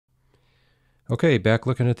Okay, back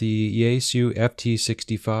looking at the Yaesu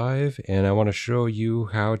FT-65, and I want to show you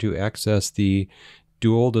how to access the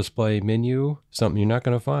dual display menu, something you're not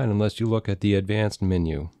going to find unless you look at the advanced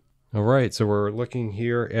menu. Alright, so we're looking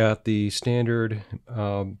here at the standard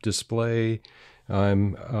display.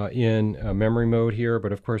 I'm in memory mode here,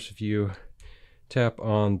 but of course if you tap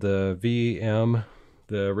on the VM,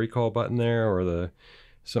 the recall button there, or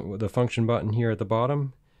the function button here at the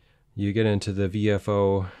bottom, you get into the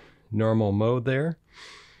VFO normal mode there.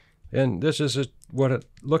 And this is what it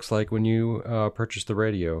looks like when you purchase the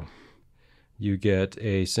radio. You get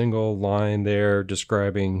a single line there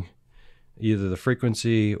describing either the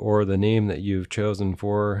frequency or the name that you've chosen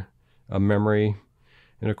for a memory.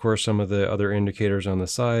 And of course some of the other indicators on the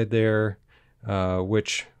side there,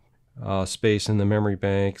 which space in the memory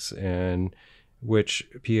banks and which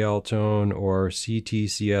PL tone or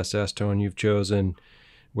CTCSS tone you've chosen,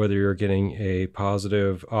 whether you're getting a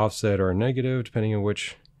positive offset or a negative, depending on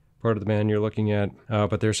which part of the band you're looking at.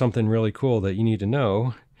 But there's something really cool that you need to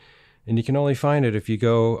know, and you can only find it if you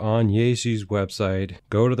go on Yaesu's website,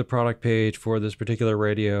 go to the product page for this particular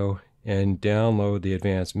radio, and download the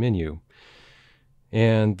advanced menu.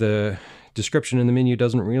 And the description in the menu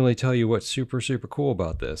doesn't really tell you what's super cool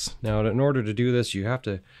about this. Now, in order to do this, you have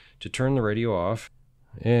to turn the radio off,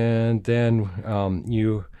 and then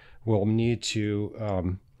you will need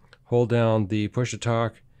to hold down the push to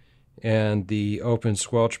talk and the open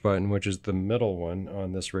squelch button, which is the middle one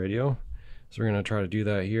on this radio. So we're going to try to do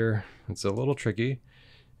that here. It's a little tricky.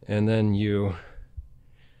 And then you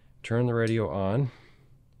turn the radio on.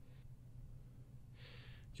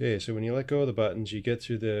 Okay, so when you let go of the buttons, you get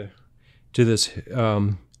to this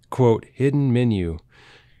quote hidden menu,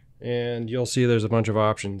 and you'll see there's a bunch of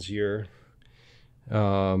options here.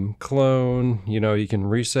 Clone, you can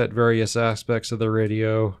reset various aspects of the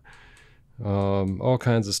radio, all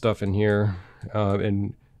kinds of stuff in here.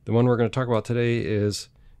 And the one we're going to talk about today is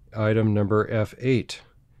item number F8,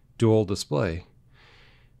 dual display.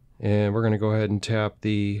 And we're going to go ahead and tap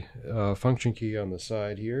the function key on the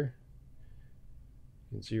side here.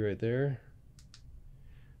 You can see right there.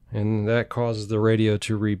 And that causes the radio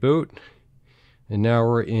to reboot. And now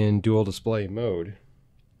we're in dual display mode.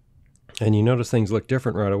 And you notice things look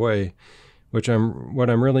different right away, what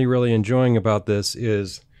I'm really enjoying about this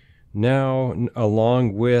is now,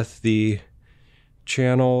 along with the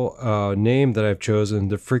channel name that I've chosen,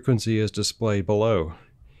 the frequency is displayed below.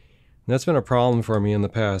 And that's been a problem for me in the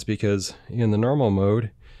past, because in the normal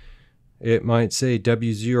mode it might say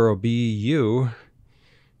W0BU,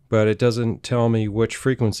 but it doesn't tell me which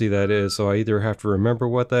frequency that is, so I either have to remember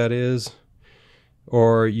what that is,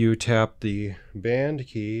 or you tap the band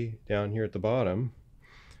key down here at the bottom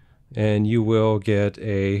and you will get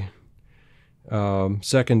a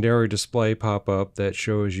secondary display pop up that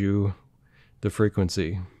shows you the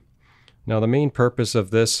frequency. Now, the main purpose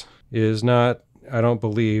of this is not, I don't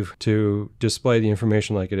believe, to display the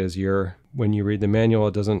information like it is here. When you read the manual,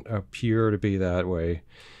 it doesn't appear to be that way.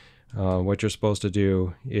 What you're supposed to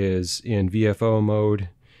do is, in VFO mode,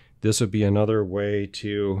 this would be another way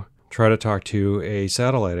to try to talk to a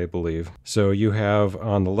satellite, I believe. So you have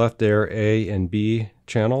on the left there A and B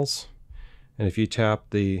channels, and if you tap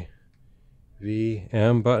the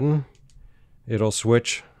VM button, it'll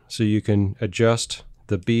switch so you can adjust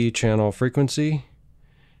the B channel frequency,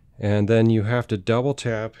 and then you have to double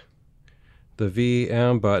tap the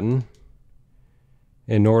VM button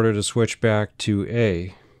in order to switch back to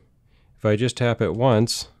A. If I just tap it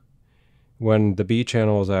once when the B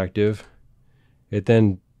channel is active, it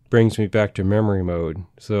then brings me back to memory mode.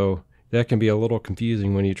 So that can be a little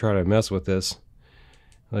confusing when you try to mess with this.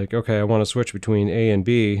 Like, okay, I want to switch between A and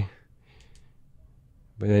B,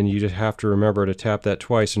 but then you just have to remember to tap that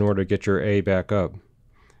twice in order to get your A back up.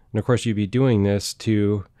 And of course, you'd be doing this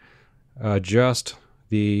to adjust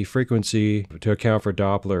the frequency to account for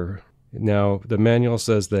Doppler. Now, the manual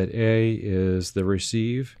says that A is the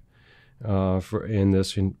receive in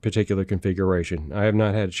this particular configuration. I have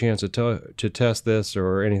not had a chance to test this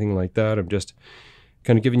or anything like that. I'm just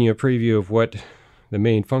kind of giving you a preview of what the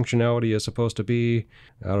main functionality is supposed to be.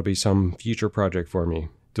 That'll be some future project for me.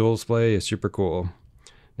 Dual display is super cool.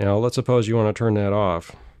 Now, let's suppose you want to turn that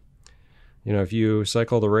off. If you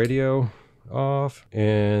cycle the radio off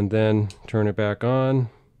and then turn it back on,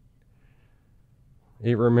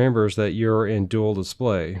 it remembers that you're in dual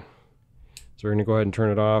display. So we're going to go ahead and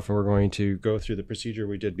turn it off, and we're going to go through the procedure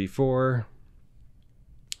we did before.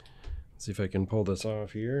 Let's see if I can pull this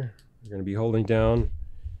off here. We're going to be holding down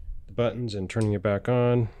the buttons and turning it back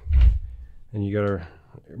on, and you got to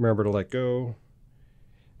remember to let go.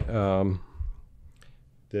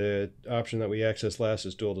 The option that we accessed last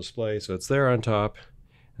is dual display, so it's there on top.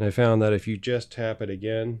 And I found that if you just tap it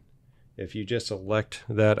again, if you just select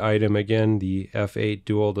that item again, the F8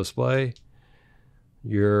 dual display,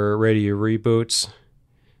 your radio reboots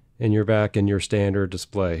and you're back in your standard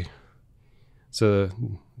display. So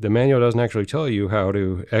the manual doesn't actually tell you how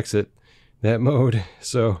to exit that mode,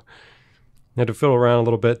 so I had to fiddle around a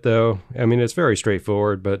little bit though. I mean, it's very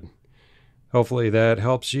straightforward, but hopefully that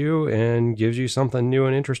helps you and gives you something new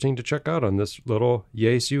and interesting to check out on this little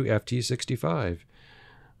Yaesu FT-65.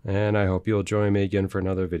 And I hope you'll join me again for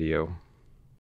another video.